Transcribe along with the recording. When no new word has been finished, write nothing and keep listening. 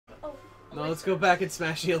No, let's go back and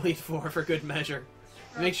smash the Elite Four for good measure.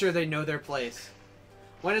 Right. Make sure they know their place.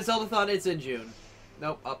 When is Zeldathon? It's in June.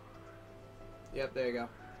 Nope, up. Yep, there you go.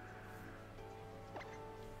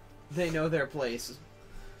 They know their place.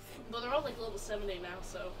 Well, they're all like level 70 now,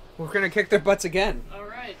 so... We're gonna kick their butts again.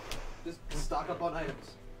 Alright. Just stock up on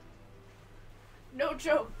items. No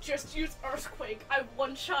joke, just use Earthquake. I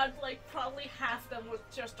one-shot like probably half them with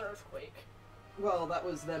just Earthquake. Well, that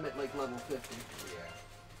was them at like level 50.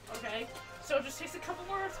 Yeah. Okay, so it just takes a couple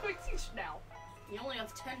more Earthquakes each now. You only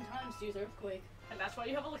have 10 times to use Earthquake. And that's why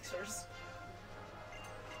you have elixirs.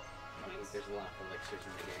 I think there's a lot of elixirs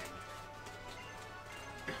in the game.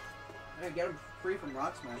 Hey, get them free from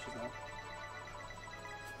Rock Smashes though.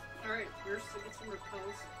 Alright, first to get some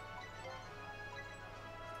repels.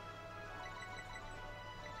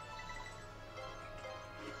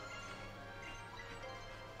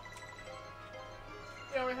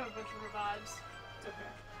 We already have a bunch of revives. It's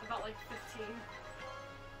okay. About like 15.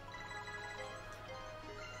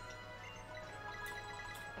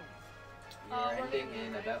 You're we're ending getting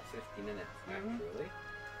in there. about 50 minutes, actually.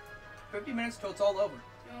 50 minutes till it's all over. You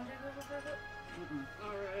want to take over for a bit? Mm-mm.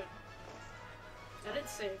 Alright. I didn't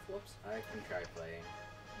save, whoops. I can try playing.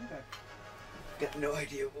 Okay. Got no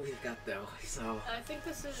idea what we've got though, so... I think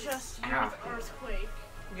this is just Ow. use Earthquake.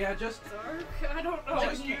 Yeah, just Dark? I don't know.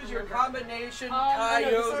 just use your combination I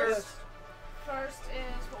know, Kyogre. First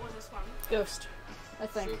is, what was this one? Ghost, I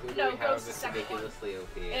think. So who do No, we have Ghost is that's second one. ridiculously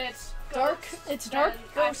OP? It's Dark. Ghost, It's Dark, then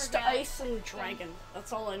I Ghost, forget. Ice, and Dragon.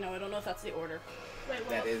 That's all I know. I don't know if that's the order. Wait, what,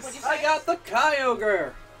 That is- what'd you say? I got the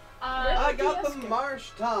Kyogre. I got the Fiasco. Marsh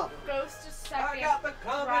Top. Ghost is second. I got the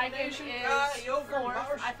Dragon combination is Kyogre fourth.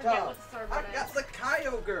 Marsh I forget Top. what the third one I got is. the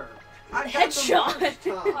Kyogre. I got Headshot. the Marsh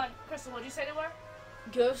Hold Top. on, Crystal, what'd you say they were?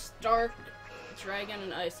 Ghost, Dark, Dragon,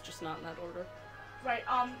 and Ice, just not in that order. Right,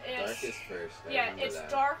 it's... Dark is first, I yeah, remember it's that.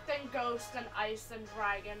 Dark, then Ghost, then Ice, then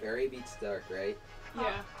Dragon. Fairy beats Dark, right?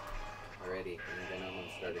 Yeah. Already, and I know who I'm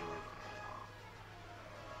starting with.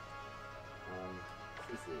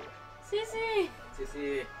 Cece,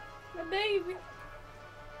 Sissy. my baby.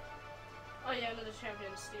 Oh yeah, another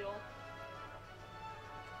champion steal.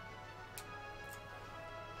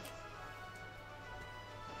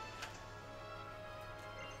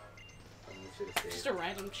 You should have saved. Just a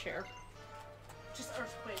random chair. Just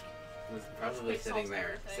Earthquake. It was probably Earthquake sitting solves there,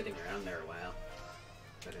 everything. sitting around there a while.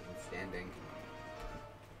 Better than standing.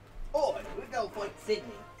 Oh, we go fight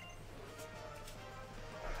Sydney.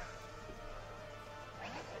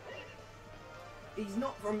 He's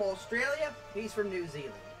not from Australia, he's from New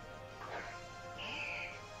Zealand.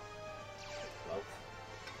 Well,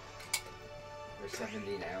 we're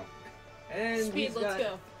 70 now. And Speed, he's let's got,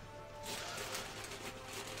 go.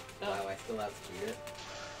 Wow, I still outspeed it.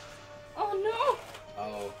 Oh Oh,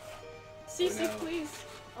 no! Cece, no. please.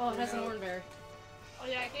 Oh, it has an No. Oranberry. Oh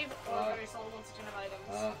yeah, I gave it very solid ones to have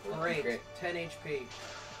items. great. great. 10 HP.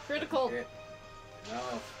 Critical. Crit. No.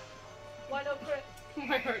 Why no crit?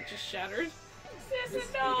 My heart just shattered. Sis,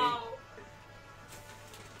 no!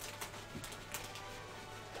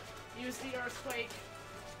 Use the Earthquake.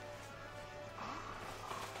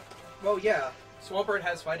 Well, yeah. Swampert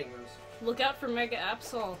has fighting moves. Look out for Mega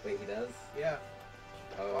Absol. Wait, he does? Yeah.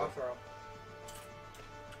 Oh. Off throw.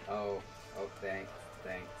 Oh. Oh, thanks.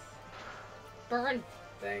 Thanks. Burn.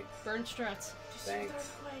 Thanks. Burn struts. Just Thanks. use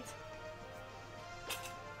Earthquake.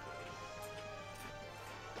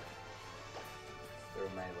 Throw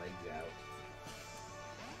my legs out.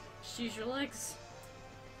 Just use your legs.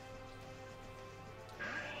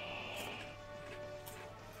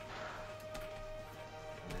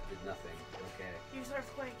 And that did nothing. Okay. Use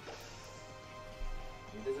Earthquake.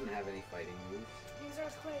 He doesn't have any fighting moves. Use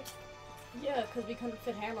Earthquake. Yeah, because we couldn't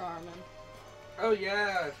fit Hammer Arm in. Oh,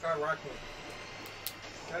 yeah, it's got a rock move.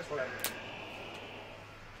 That's what I did.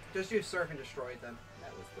 Just use Surf and Destroy it then.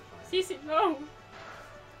 That was the plan. Cece, no!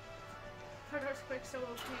 Her Earthquake's so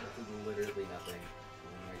OP. This is literally nothing. Oh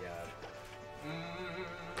my god.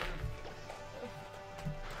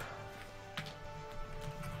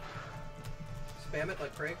 Spam it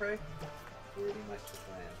like Cray Cray. Pretty much the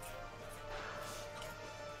plan.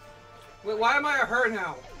 Wait, why am I a her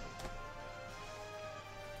now?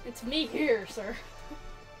 It's me here, sir.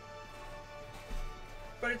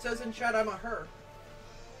 But it says in chat I'm a her.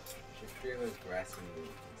 Shakira's grassing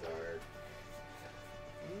moves are...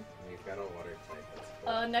 We've got a water type. That's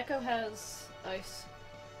cool. Neko has Ice.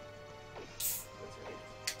 That's right.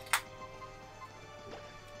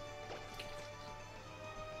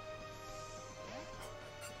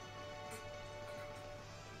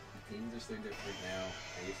 The teams are so different now.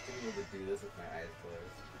 I used to be able to do this with my eyes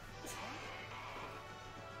closed.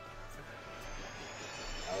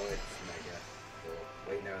 Oh, it's Mega.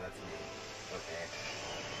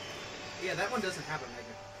 Yeah, that one doesn't have a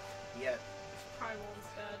Mega. Yet. It's Primal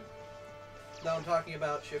instead. No, I'm talking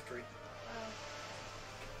about Shiftry.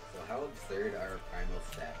 So how absurd are primal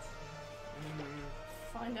stats?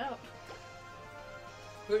 Find out.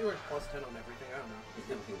 Pretty much plus 10 on everything, I don't know.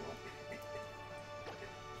 No, he won't.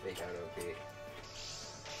 Fake out OP.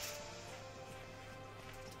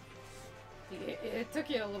 It took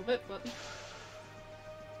you a little bit, but...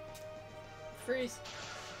 Freeze.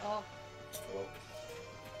 Oh. Well,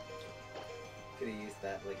 could have used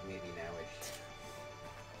that like maybe nowish.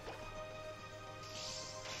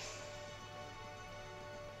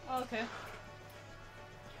 Oh, okay.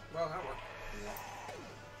 Well, that worked. Yeah.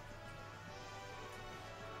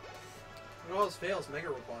 When all else fails, Mega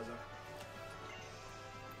Rayquaza.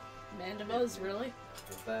 Mandibu's, really?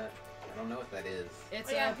 What's that? I don't know what that is. It's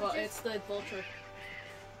Oh, yeah, it's the vulture.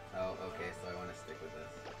 Oh, okay, so I want to stick with this.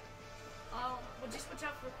 Would you switch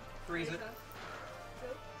out for Freeze it.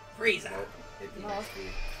 Frieza? Freeze Nope, it'd be No. next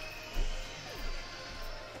speed.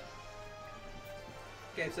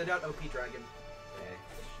 Okay, send out OP Dragon. Okay.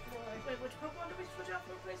 Wait, which Pokemon did we switch out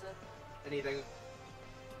for Frieza? Anything. Wait,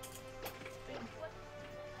 what?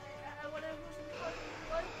 Whatever was in the fucking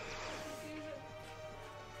what? Confusion.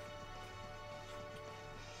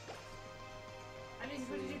 I mean,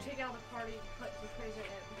 who did you take out of the party and put the Frieza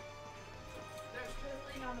in? There's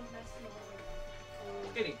clearly not a mess in the world.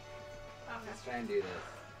 Skitty. Okay. Let's try and do this.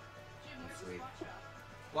 Sweet.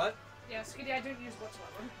 What? Yeah, Skitty, I didn't use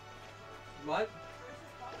whatsoever. What?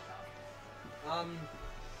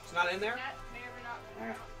 It's not in there? That may or may not be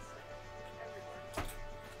Ah.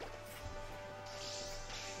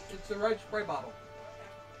 It's the right spray bottle.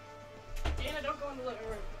 Dana, don't go in the living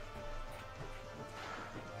room.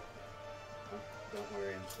 Oh, don't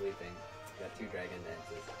worry, I'm sleeping. Got 2 dragon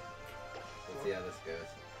dances. Let's see how this goes.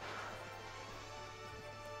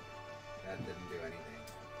 That didn't do anything.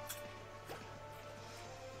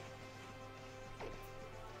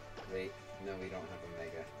 Wait, no, we don't have a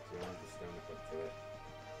Mega. So we don't have the stone equipped to it.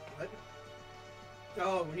 What?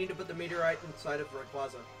 Oh, we need to put the meteorite inside of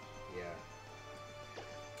Rayquaza. Yeah.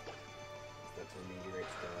 That's a meteorite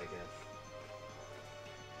still, I guess.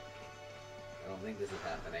 I don't think this is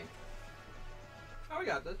happening. Oh, we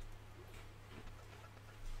got this.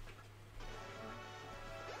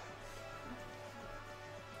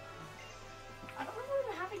 I don't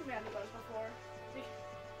remember having Mandibus before.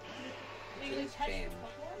 Legally Things touched change.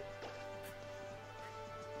 Pokemon?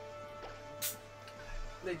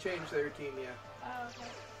 They changed their team, yeah. Oh, okay. I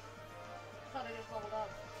thought I just leveled up.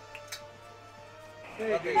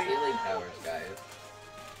 Hey, About those healing powers, guys.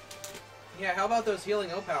 Yeah, how about those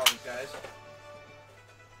healing O powers, guys?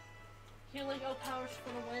 Healing O powers for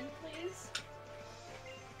the win, please.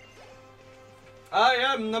 I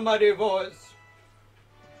am the mighty voice.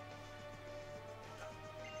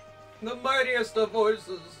 The mightiest of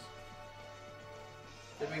voices.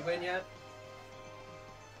 Did we win yet?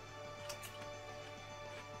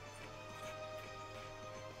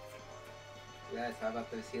 Guys, how about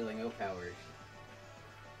those healing O powers?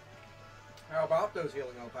 How about those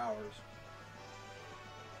healing O powers?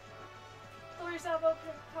 Please have a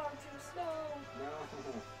power to snow. No.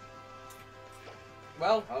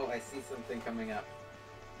 Well, Oh, I see something coming up.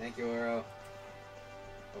 Thank you, Oro.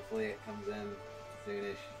 Hopefully it comes in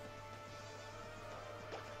soonish.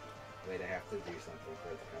 Wait, I have to do something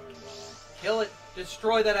for it to come in, don't I? kill it.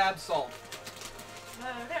 Destroy that Absol.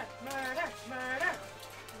 Murder, murder, murder.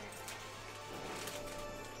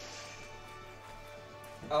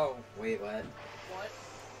 Oh, Wait, what? What?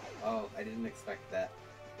 Oh, I didn't expect that.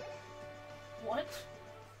 What?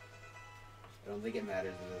 I don't think it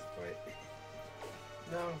matters at this point.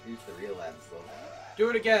 no. Use the real Absol. Do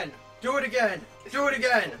it again. Do it again. Do it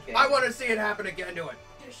again. Okay. I want to see it happen again. Do it.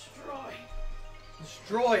 Destroy.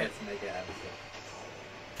 Destroy it. Let's make it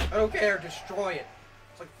Absol. I don't care. Destroy it.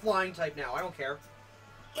 It's like flying type now. I don't care.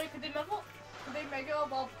 Wait, could they Mega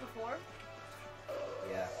Evolve before?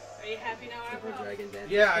 Yeah. Are you happy now, Double Apple? Dragon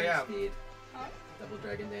Dance Yeah, Extreme yeah. Speed. Huh? Double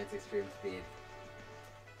Dragon Dance Extreme Speed.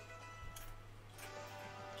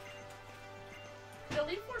 Did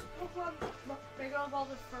Elite Force Pokemon Mega Evolve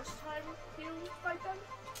the first time you fight them?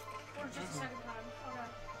 Or just the second time? Okay.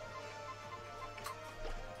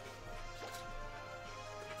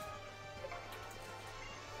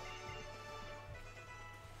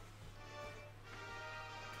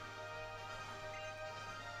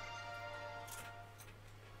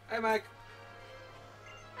 Hey, Mike.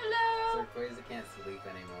 Hello! Turquoise can't sleep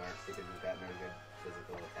anymore because he's got no good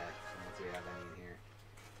physical attacks unless we have any in here.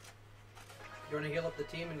 You want to heal up the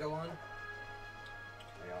team and go on?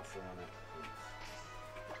 I also want to... Oops.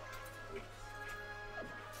 Oops.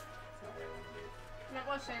 That's not what I want to do. That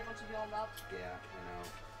was save once you heal him up. Yeah, I know.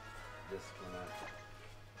 Just wanna.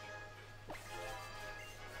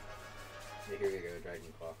 Yeah, here we go,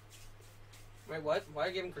 Dragon Claw. Wait, what? Why are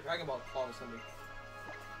you giving Dragon Ball Claw to somebody?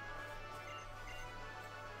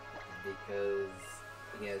 Because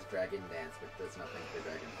he has Dragon Dance, which does nothing for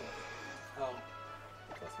Dragon Claw. Oh.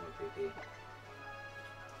 Plus more PP.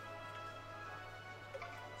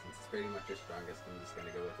 Since it's pretty much your strongest, I'm just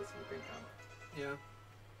gonna go with the swooping combo. Yeah.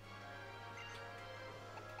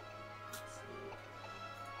 Let's see.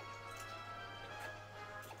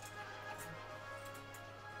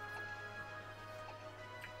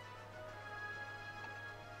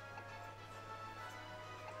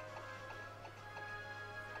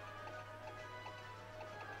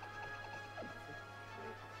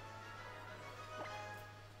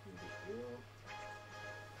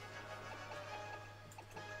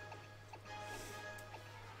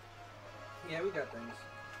 Yeah, we got things.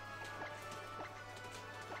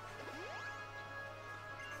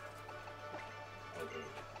 Okay.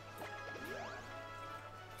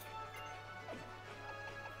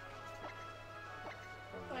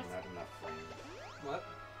 Oh, not enough flame. What?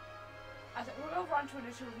 I think we're gonna run into an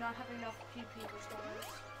issue of not having enough PP restorers.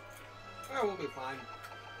 Oh, we'll be fine.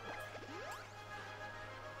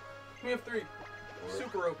 We have 3 Or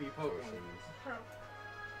super OP Pokemon. potions. True.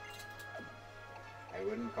 I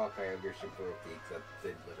wouldn't call Kyogre super OP because that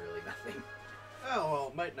did literally nothing. Oh,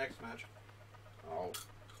 well, might next match. Oh,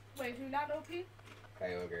 Wait, who not OP?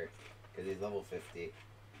 Kyogre. Because he's level 50.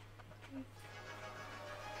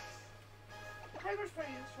 Kyogre's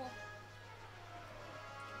pretty useful.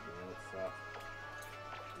 Yeah, let's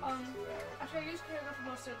these 2 out. Actually, I used Kyogre for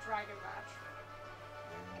most of the Dragon match.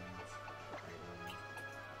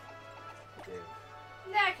 And give.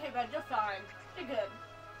 Nah, K-Bud, you're fine. You're good.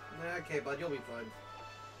 Nah, okay, bud, you'll be fine.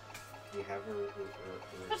 You have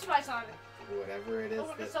That's my son. whatever it is Oh,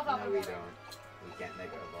 that, yourself out no the we water. don't. We can't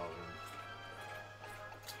Mega Evolve him.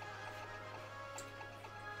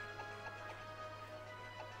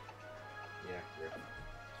 Yeah, rip.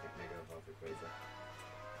 Can't Mega Evolve Rayquaza.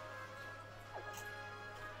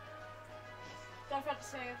 Don't forget to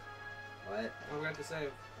save. What? Oh, we have to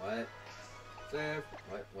save. What? Save.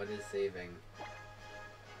 What is saving?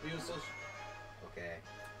 Useless. Okay.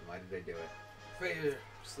 Why did I do it?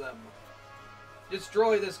 Face them.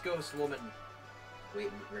 Destroy this ghost woman. Wait,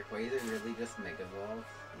 Rayquaza really just Mega Evolves?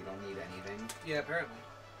 You don't need anything? Yeah, apparently.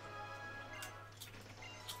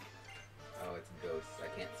 Oh, it's ghosts. I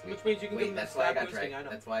can't sweep. Which means you can give Wait, them that's the why I stat got boosting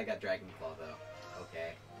item. That's why I got Dragon Claw though.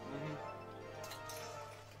 Okay.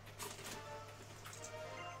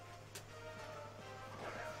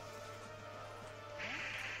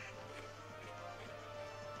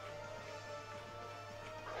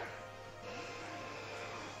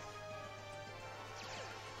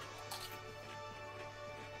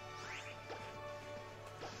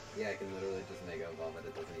 Yeah, I can literally just Mega Evolve it.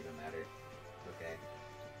 It doesn't even matter. Okay.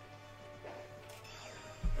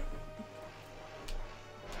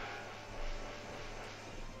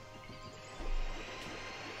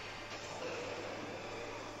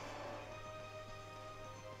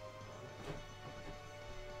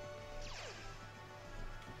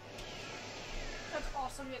 That's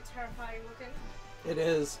awesome yet terrifying looking. It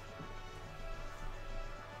is.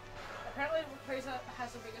 Apparently, Rayquaza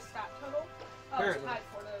has the biggest stat total. Oh, it's Apparently. tied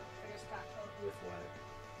for the biggest stat total. With what?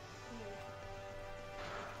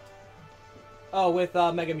 Oh, with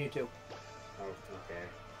Mega Mewtwo. Oh, okay.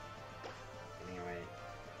 Anyway,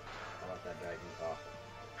 how about that Dragon Claw?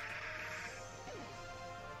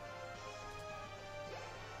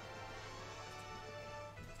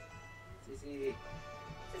 CC.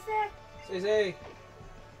 Is there? Say.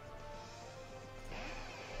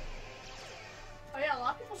 Oh yeah, a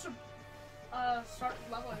lot of people should start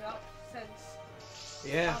leveling up since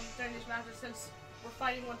Yeah. during these matches since we're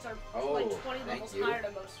fighting ones that are Oh, like 20 thank levels you. higher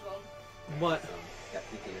than most of them. What? Got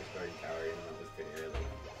PP Restoring Power even though it was pretty early.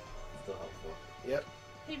 Still helpful. Yep.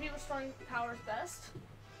 PV restoring power is best.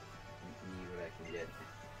 Need what I can get.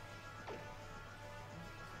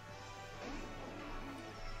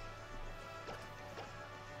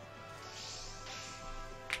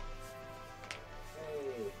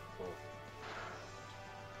 Hey, cool.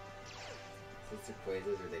 Since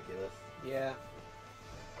Rayquaza is ridiculous. Yeah.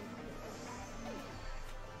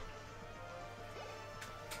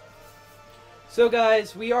 So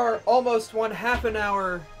guys, we are almost half an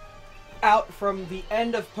hour out from the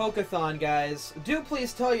end of Pokéthon, guys. Do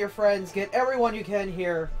please tell your friends, get everyone you can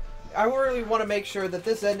here. I really want to make sure that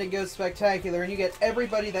this ending goes spectacular and you get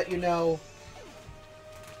everybody that you know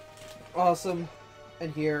awesome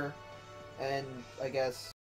and here, and I guess